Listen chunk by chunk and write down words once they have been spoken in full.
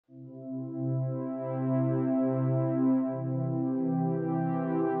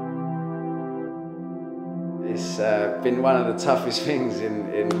It's been one of the toughest things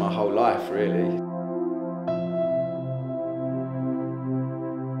in my whole life, really.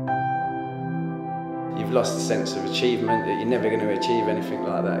 You've lost the sense of achievement, that you're never going to achieve anything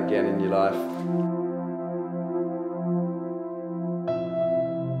like that again in your life.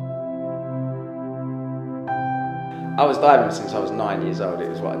 I was diving since I was 9 years old. It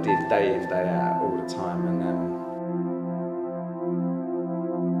was what I did day in, day out, all the time. And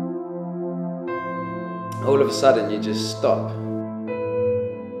all of a sudden you just stop.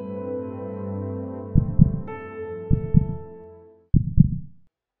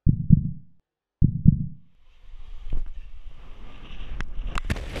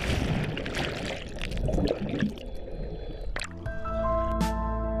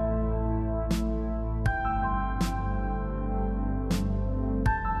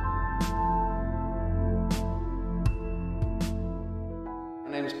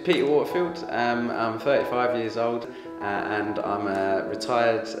 My name's Peter Waterfield. I'm 35 years old and I'm a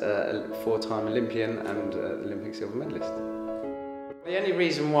retired four-time Olympian and Olympic silver medalist. The only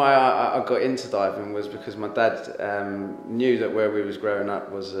reason why I got into diving was because my dad knew that where we was growing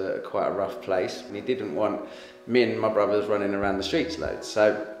up was quite a rough place, and he didn't want me and my brothers running around the streets loads.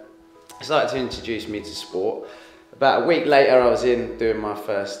 So he started to introduce me to sport. About a week later I was in doing my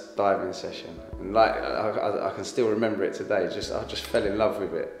first diving session, and I can still remember it today. I just fell in love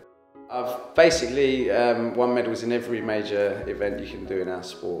with it. I've basically won medals in every major event you can do in our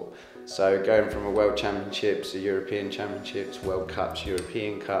sport. So going from a World Championships, a European Championships, World Cups,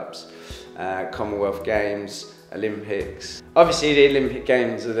 European Cups, Commonwealth Games, Olympics. Obviously the Olympic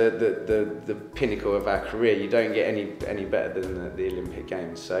Games are the pinnacle of our career. You don't get any better than the Olympic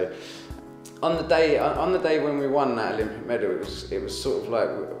Games. So on the day when we won that Olympic medal, it was sort of like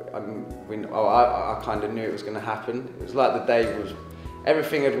I kind of knew it was going to happen. It was like the day was,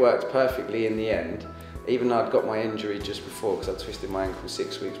 everything had worked perfectly in the end. Even though I'd got my injury just before, because I twisted my ankle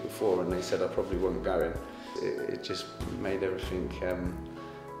 6 weeks before, and they said I probably wasn't going. It just made everything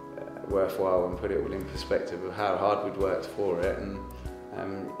worthwhile and put it all in perspective of how hard we'd worked for it.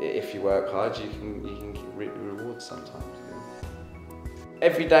 And if you work hard, you can get rewards sometimes.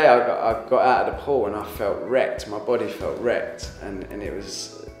 Every day I got out of the pool and I felt wrecked. My body felt wrecked, and it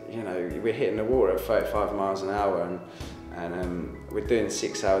was, you know, we're hitting the water at 35 miles an hour, and we're doing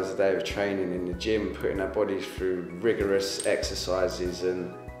 6 hours a day of training in the gym, putting our bodies through rigorous exercises,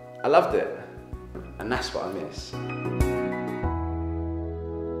 and I loved it, and that's what I miss.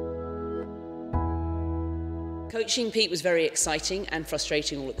 Coaching Pete was very exciting and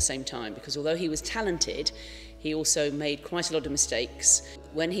frustrating all at the same time, because although he was talented, he also made quite a lot of mistakes.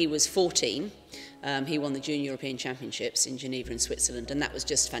 When he was 14, he won the Junior European Championships in Geneva in Switzerland, and that was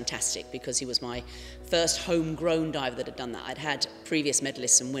just fantastic because he was my first homegrown diver that had done that. I'd had previous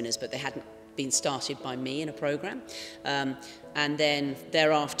medalists and winners, but they hadn't been started by me in a programme. And then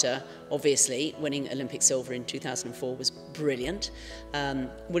thereafter, obviously, winning Olympic silver in 2004 was brilliant.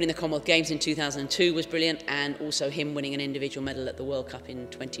 Winning the Commonwealth Games in 2002 was brilliant, and also him winning an individual medal at the World Cup in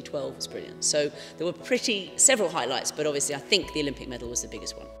 2012 was brilliant. So there were several highlights, but obviously I think the Olympic medal was the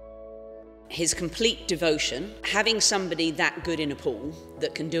biggest one. His complete devotion, having somebody that good in a pool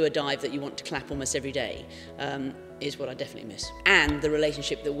that can do a dive that you want to clap almost every day, is what I definitely miss. And the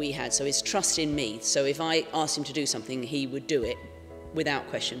relationship that we had, so his trust in me. So if I asked him to do something, he would do it without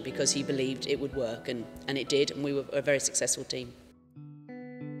question because he believed it would work, and it did, and we were a very successful team.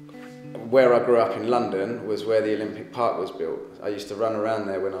 Where I grew up in London was where the Olympic Park was built. I used to run around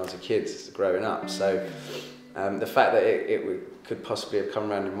there when I was a kid growing up, so the fact that it could possibly have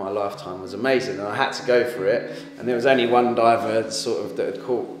come around in my lifetime was amazing, and I had to go for it. And there was only one diver sort of that had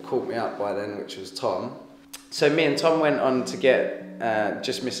caught me up by then, which was Tom. So me and Tom went on to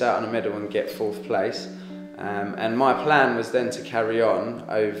just miss out on a medal and get 4th place. And my plan was then to carry on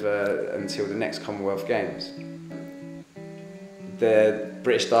over until the next Commonwealth Games. The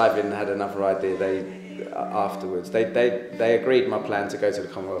British diving had another idea. Afterwards, they agreed my plan to go to the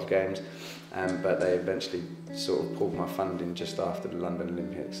Commonwealth Games, but they eventually sort of pulled my funding just after the London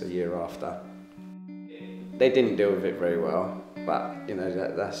Olympics, a year after. They didn't deal with it very well, but you know,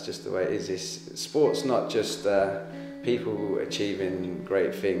 that's just the way it is. Sport's not just people achieving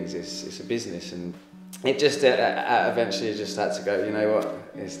great things, it's a business, and it just eventually just had to go, you know what,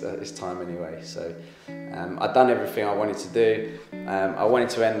 it's time anyway. So I'd done everything I wanted to do. I wanted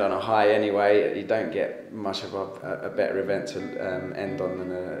to end on a high anyway. You don't get much of a better event to end on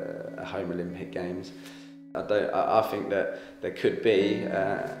than a home Olympic Games. I think that there could be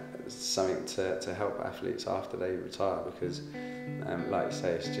something to help athletes after they retire, because like you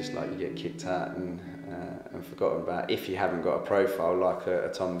say, it's just like you get kicked out and forgotten about if you haven't got a profile like a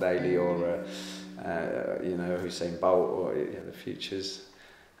Tom Daley or you know, Usain Bolt, or the future's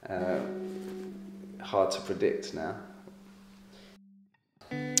hard to predict now.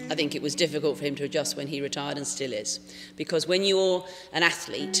 I think it was difficult for him to adjust when he retired, and still is. Because when you're an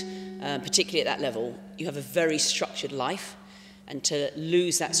athlete, particularly at that level, you have a very structured life, and to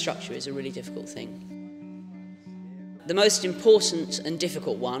lose that structure is a really difficult thing. The most important and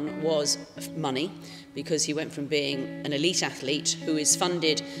difficult one was money, because he went from being an elite athlete who is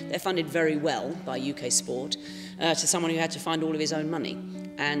funded, they're funded very well by UK sport, to someone who had to find all of his own money.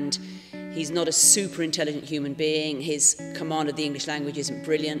 And he's not a super intelligent human being, his command of the English language isn't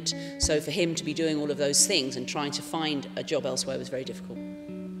brilliant, so for him to be doing all of those things and trying to find a job elsewhere was very difficult.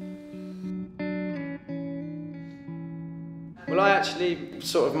 Well, I actually,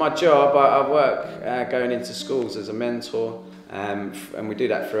 sort of my job, I work going into schools as a mentor, and we do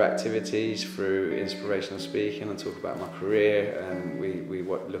that through activities, through inspirational speaking. I talk about my career, and we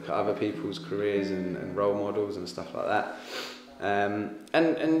look at other people's careers and role models and stuff like that.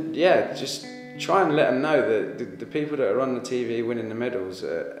 And yeah, just try and let them know that the people that are on the TV winning the medals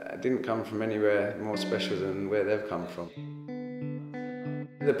didn't come from anywhere more special than where they've come from.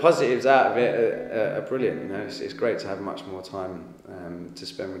 The positives out of it are brilliant. You know, it's great to have much more time to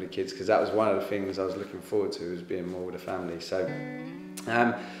spend with the kids, because that was one of the things I was looking forward to, was being more with the family. So,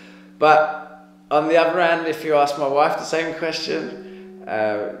 but on the other hand, if you ask my wife the same question,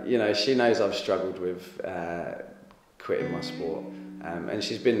 you know, she knows I've struggled with quitting my sport, and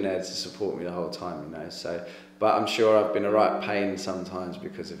she's been there to support me the whole time, you know. So, but I'm sure I've been a right pain sometimes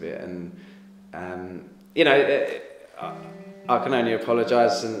because of it, and you know, I can only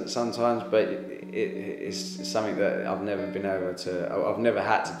apologise sometimes, but it's something that I've never been able to, I've never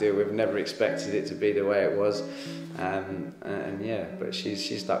had to deal with, never expected it to be the way it was, and yeah, but she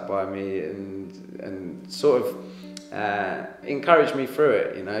stuck by me and sort of encouraged me through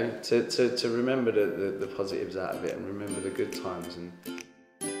it, you know, to remember the positives out of it and remember the good times. And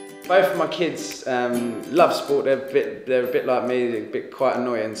both of my kids love sport. They're a bit like me, they're a bit quite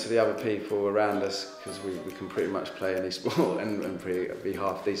annoying to the other people around us, because we can pretty much play any sport and be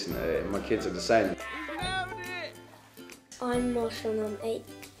half decent at it. And my kids are the same. I'm Marshall and I'm 8.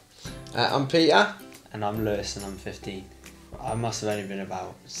 I'm Peter. And I'm Lewis and I'm 15. I must have only been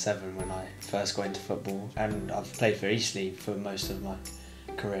about 7 when I first got into football, and I've played for Eastleigh for most of my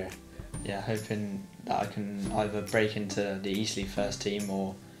career. Yeah, hoping that I can either break into the Eastleigh first team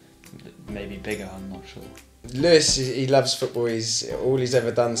or maybe bigger, I'm not sure. Lewis, he loves football. All he's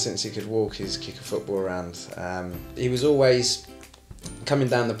ever done since he could walk is kick a football around. He was always coming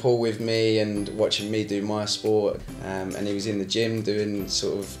down the pool with me and watching me do my sport, and he was in the gym doing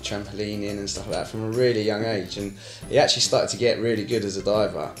sort of trampolining and stuff like that from a really young age, and he actually started to get really good as a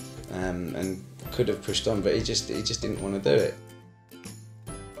diver, and could have pushed on, but he just didn't want to do it.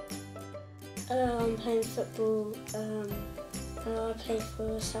 I'm playing football. I play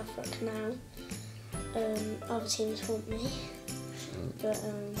for Southwark now. Other teams want me, but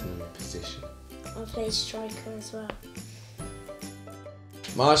Position. I play striker as well.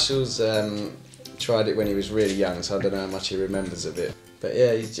 Marshall's tried it when he was really young, so I don't know how much he remembers of it. But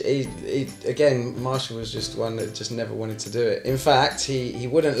yeah, he again, Marshall was just one that just never wanted to do it. In fact, he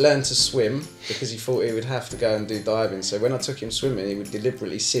wouldn't learn to swim because he thought he would have to go and do diving. So when I took him swimming, he would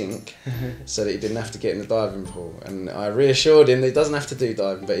deliberately sink so that he didn't have to get in the diving pool. And I reassured him that he doesn't have to do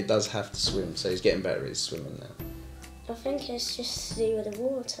diving, but he does have to swim. So he's getting better at his swimming now. I think it's just to do with the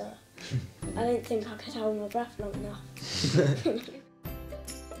water. I don't think I could hold my breath long enough.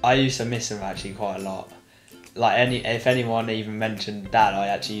 I used to miss him actually quite a lot. Like if anyone even mentioned Dad, I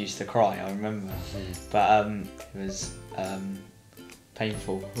actually used to cry, I remember. But it was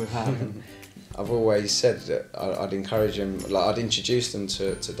painful without him. I've always said that I'd encourage them, like I'd introduce them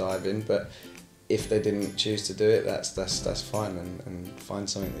to diving, but if they didn't choose to do it, that's fine, and find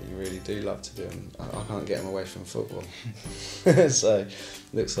something that you really do love to do. And I can't get them away from football. So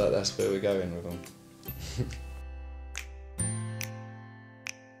looks like that's where we're going with them.